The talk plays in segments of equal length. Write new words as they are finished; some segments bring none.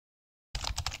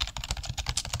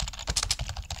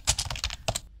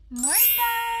Morning,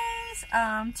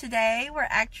 guys. Today we're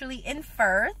actually in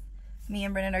Fürth. Me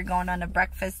and Brennan are going on a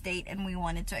breakfast date and we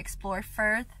wanted to explore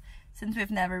Fürth since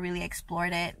we've never really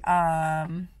explored it.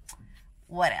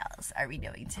 What else are we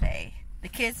doing today? The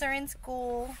kids are in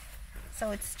school,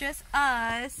 so it's just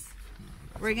us.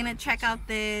 We're gonna check out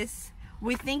this.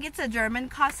 We think it's a German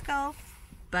Costco,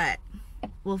 but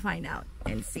we'll find out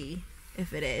and see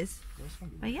if it is.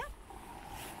 But yeah.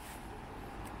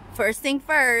 First thing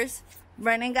first,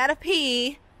 Brennan gotta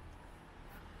pee.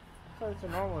 So it's a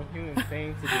normal human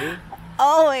thing to do.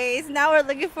 Always. Now we're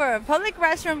looking for a public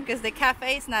restroom because the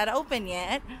cafe is not open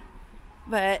yet.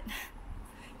 But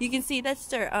you can see that's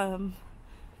their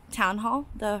town hall,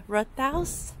 the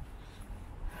Rathaus.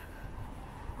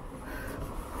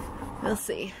 We'll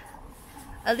see.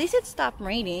 At least it stopped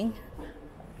raining.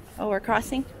 Oh, we're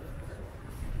crossing.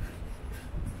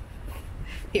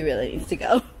 He really needs to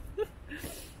go.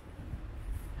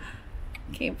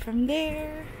 Came from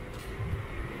there.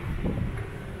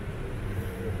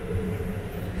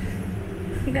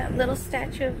 That little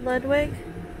statue of Ludwig.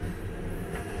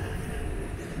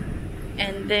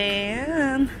 And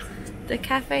then the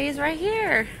cafe is right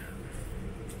here.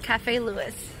 Cafe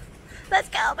Lewis. Let's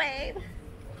go, babe.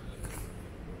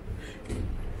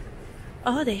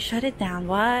 Oh, they shut it down.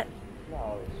 What?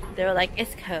 No. They were like,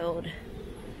 it's cold.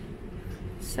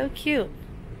 So cute.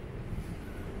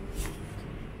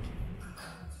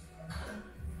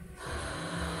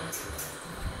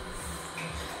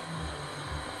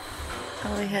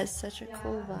 Oh, it has such a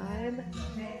cool vibe.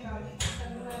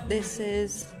 This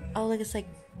is, oh look, it's like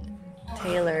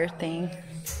tailor thing.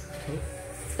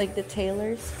 Like the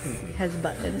tailors. It has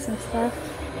buttons and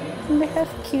stuff. And they have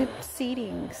cute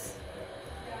seatings.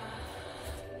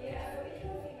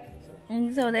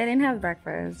 And so they didn't have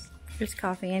breakfast. Just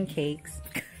coffee and cakes.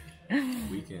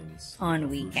 Weekends. On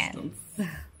weekends.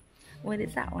 What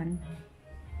is that one?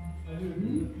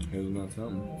 Here's not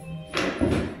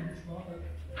something.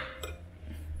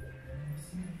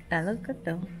 That looks good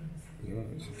though. Yeah,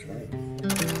 you should try it.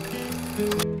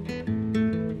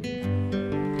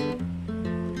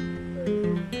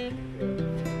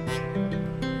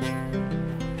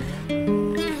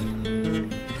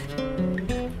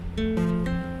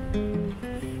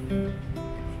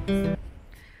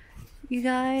 You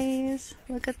guys,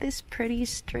 look at this pretty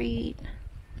street.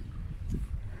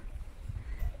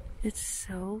 It's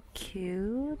so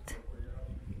cute.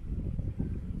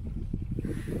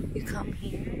 You come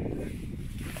here.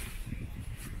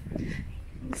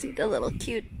 You see the little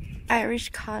cute Irish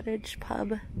cottage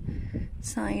pub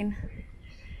sign.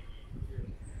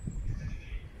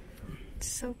 It's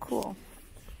so cool.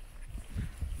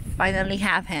 Finally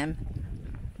have him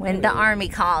when the army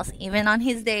calls, even on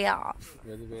his day off.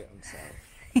 I'm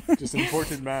sorry. Just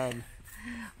imported man.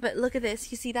 But look at this.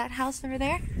 You see that house over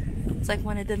there? It's like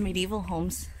one of the medieval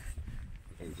homes.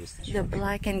 The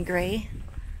black and gray.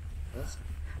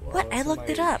 What? I looked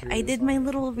it up. I did my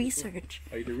little research.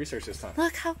 Oh, you did research this time?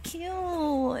 Look how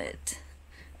cute.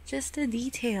 Just the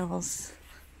details.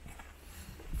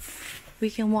 We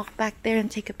can walk back there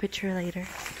and take a picture later.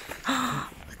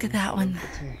 Look at that one.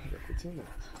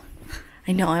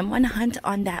 I know, I'm on a hunt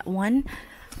on that one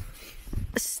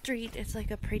street. It's like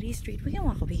a pretty street. We can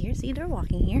walk over here. See, they're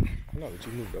walking here. No, but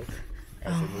you moved over.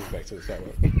 I should move back to the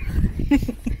sidewalk.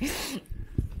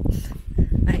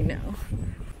 I know.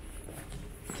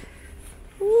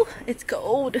 Ooh, it's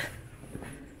cold.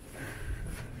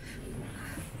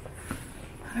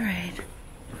 Alright.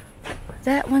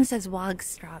 That one says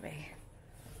Wagstrabe.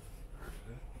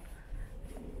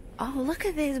 Oh, look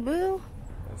at this, boo.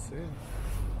 That's it.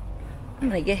 I'm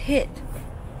gonna get hit.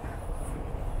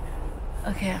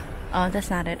 Okay. Oh, that's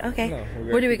not it. Okay. No,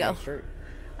 where do we go? Straight.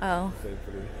 Oh.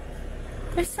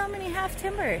 There's so many half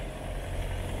timber.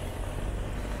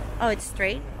 Oh, it's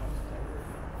straight?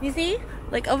 You see?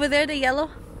 Like over there, the yellow,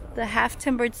 the half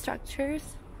timbered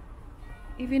structures.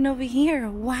 Even over here.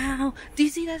 Wow. Do you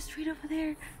see that street over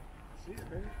there?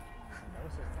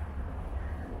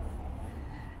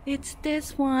 It's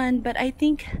this one, but I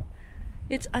think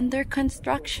it's under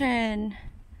construction.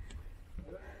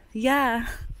 Yeah.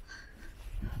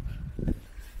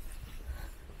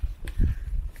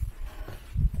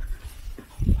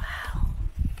 Wow.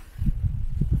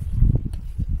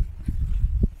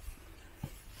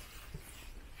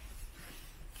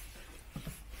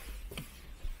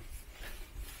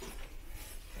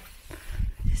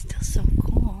 It's still so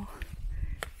cool.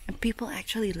 And people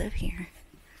actually live here.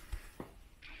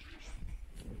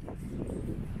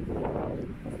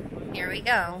 Here we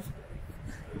go.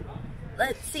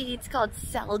 Let's see, it's called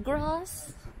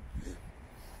Selgross.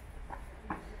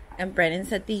 And Brennan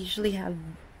said they usually have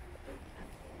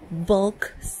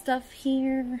bulk stuff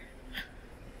here.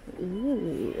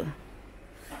 Ooh.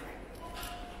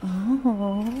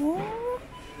 Oh.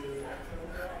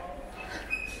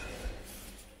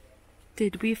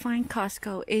 Did we find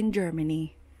Costco in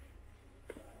Germany?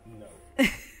 No.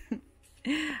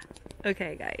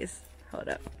 Okay, guys. Hold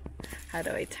up. How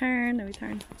do I turn? Let me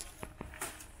turn.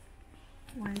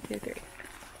 1, 2, 3.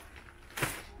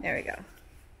 There we go.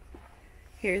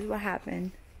 Here's what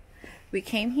happened. We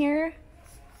came here.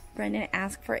 Brendan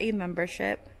asked for a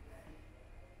membership.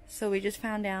 So we just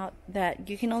found out that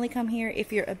you can only come here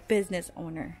if you're a business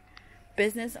owner.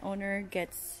 Business owner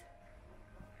gets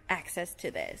access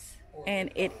to this.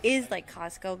 And it is like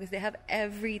Costco because they have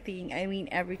everything. I mean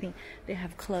everything. They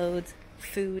have clothes,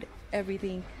 food,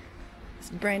 everything.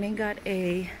 So Brendan got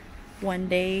a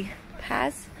 1-day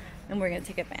pass and we're going to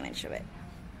take advantage of it.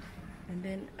 And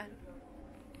then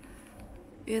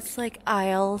it's like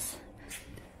aisles.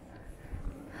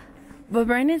 But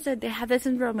Brendan said they have this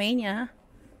in Romania.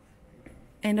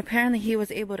 And apparently he was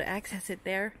able to access it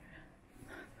there.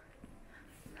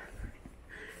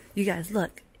 You guys,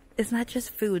 look. It's not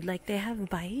just food. Like, they have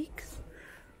bikes,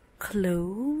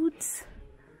 clothes,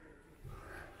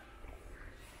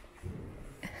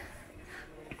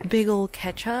 big old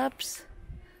ketchups.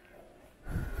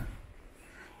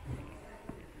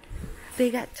 They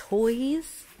got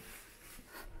toys.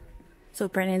 So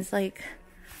Brennan's like,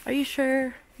 are you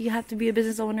sure you have to be a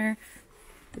business owner?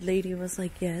 The lady was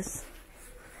like, yes.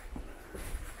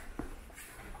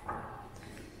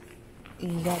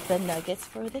 You got the nuggets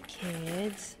for the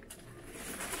kids.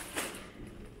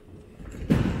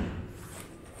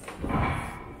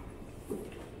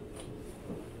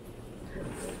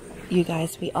 You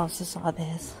guys, we also saw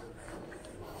this.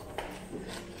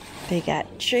 They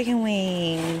got chicken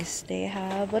wings. They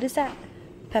have, what is that?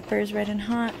 Peppers, red and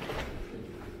hot.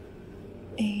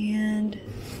 And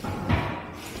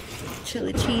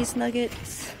chili cheese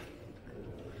nuggets.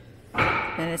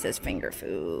 And it says finger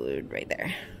food right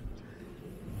there.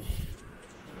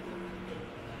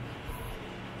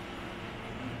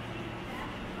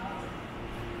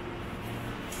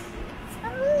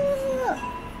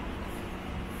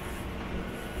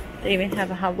 They even have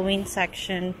a Halloween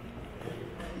section.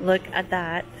 Look at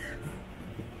that.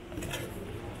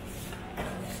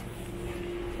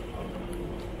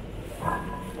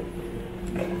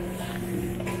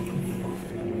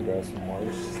 Grab some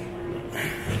rice.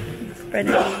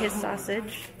 Brendan ate his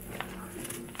sausage.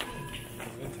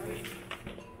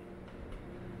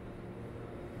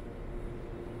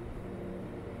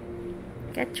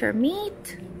 Get your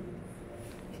meat.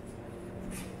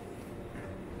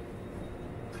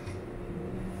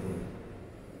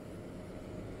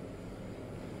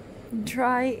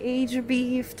 Dry aged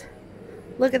beef.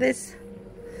 Look at this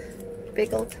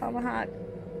big old tomahawk.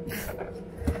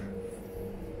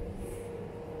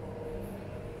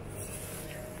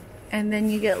 And then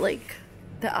you get like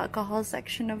the alcohol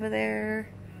section over there.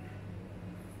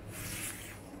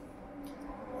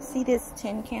 See this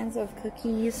tin cans of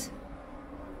cookies?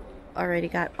 Already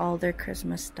got all their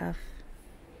Christmas stuff.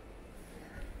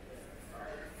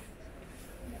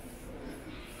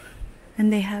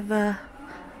 And they have a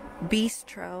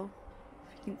bistro.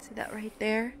 You can see that right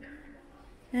there.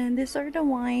 And these are the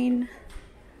wine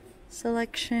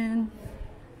selection.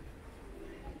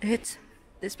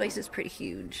 This place is pretty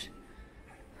huge.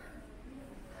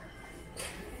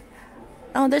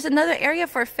 Oh, there's another area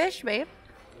for fish, babe.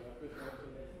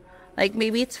 Like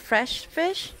maybe it's fresh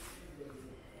fish.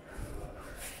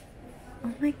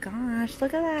 Oh my gosh,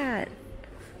 look at that.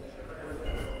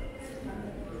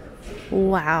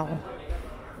 Wow.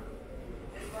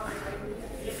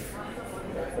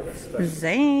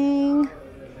 Zang.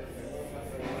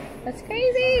 That's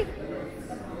crazy.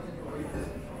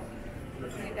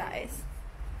 You guys,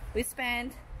 we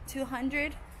spent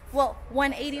 200, well,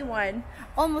 181,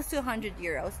 almost 200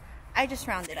 euros. I just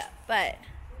rounded up, but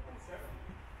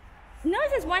no,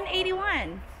 it says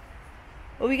 181.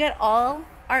 But we got all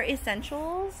our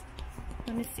essentials.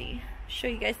 Let me see. Show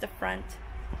you guys the front.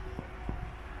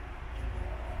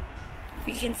 If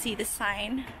you can see the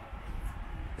sign,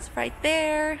 it's right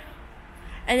there.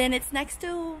 And then it's next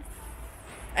to,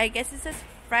 I guess it says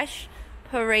Fresh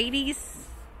Paradis.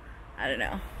 I don't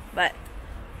know, but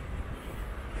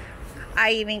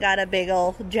I even got a big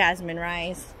old jasmine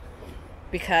rice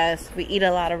because we eat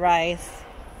a lot of rice.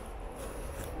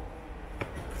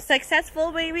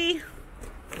 Successful, baby?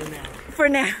 For now. For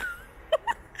now.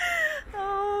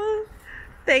 Oh,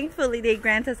 thankfully they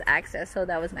grant us access, so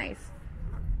that was nice.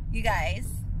 You guys,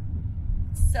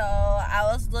 so I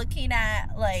was looking at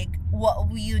like what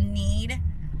you need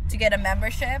to get a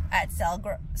membership at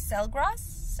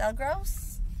Selgross.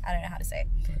 Selgross? I don't know how to say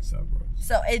it. Selgross.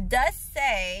 So it does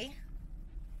say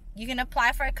you can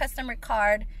apply for a customer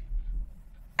card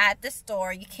at the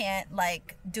store. You can't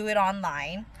like do it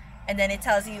online. And then it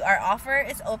tells you our offer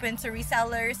is open to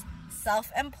resellers,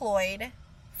 self-employed,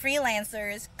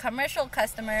 freelancers, commercial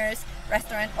customers,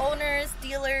 restaurant owners,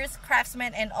 dealers,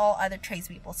 craftsmen, and all other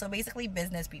tradespeople. So basically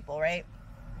business people, right?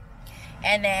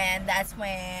 And then that's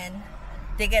when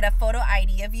they get a photo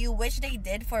ID of you, which they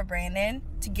did for Brandon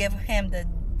to give him the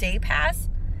day pass.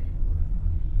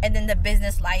 And then the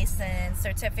business license,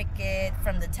 certificate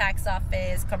from the tax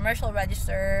office, commercial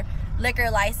register,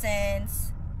 liquor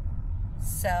license.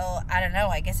 So I don't know,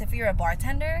 I guess if you're a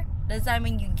bartender, does that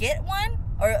mean you get one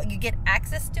or you get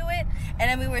access to it? And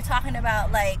then we were talking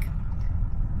about like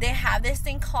they have this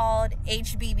thing called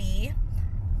HBB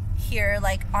here,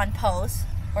 like on post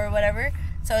or whatever.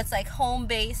 So it's like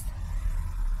home-based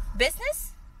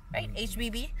business, right?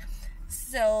 HBB.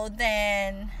 So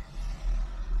then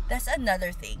that's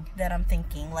another thing that I'm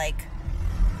thinking, like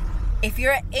if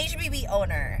you're an HBB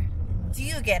owner, do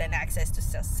you get an access to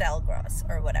Selgross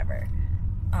or whatever?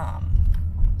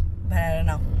 But I don't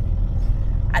know.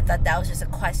 I thought that was just a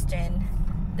question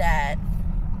that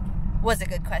was a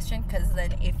good question, because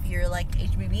then if you're like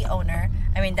HBB owner,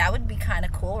 I mean that would be kind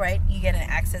of cool, right? You get an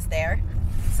access there.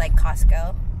 It's like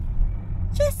Costco.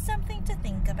 Just something to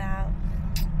think about.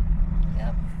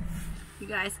 Yep. You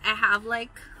guys, I have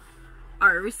like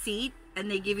our receipt,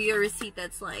 and they give you a receipt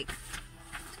that's like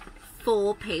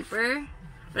full paper.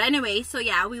 But anyway, so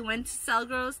yeah, we went to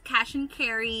Selgross, cash and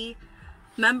carry,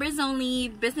 members only,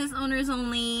 business owners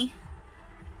only.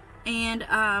 And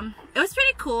it was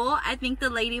pretty cool. I think the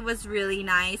lady was really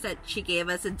nice that she gave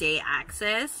us a day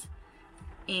access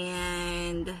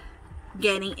and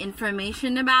getting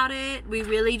information about it. We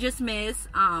really just miss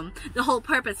the whole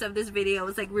purpose of this video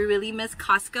was like we really miss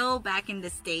Costco back in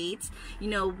the States. You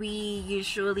know, we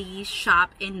usually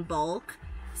shop in bulk,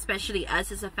 especially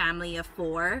us as a family of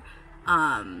 4.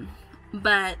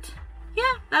 But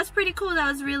yeah, that's pretty cool.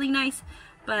 That was really nice.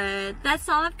 But that's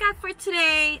all I've got for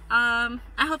today. I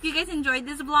hope you guys enjoyed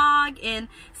this vlog and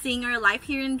seeing our life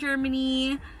here in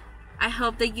Germany. I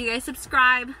hope that you guys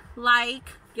subscribe, like,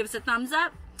 give us a thumbs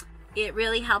up. It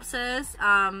really helps us,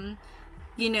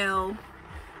 you know,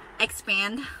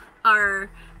 expand our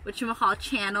whatchamacallit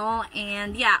channel.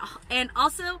 And yeah, and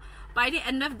also by the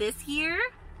end of this year,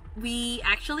 we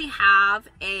actually have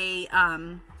a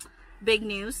big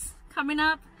news coming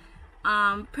up.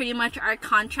 Pretty much our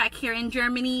contract here in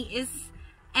Germany is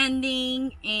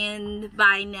ending, and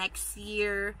by next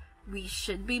year we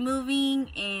should be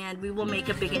moving, and we will make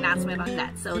a big announcement about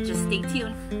that. So just stay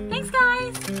tuned. Thanks,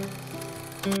 guys.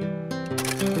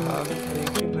 I've been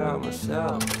thinking about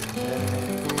myself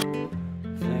today,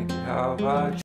 thinking how about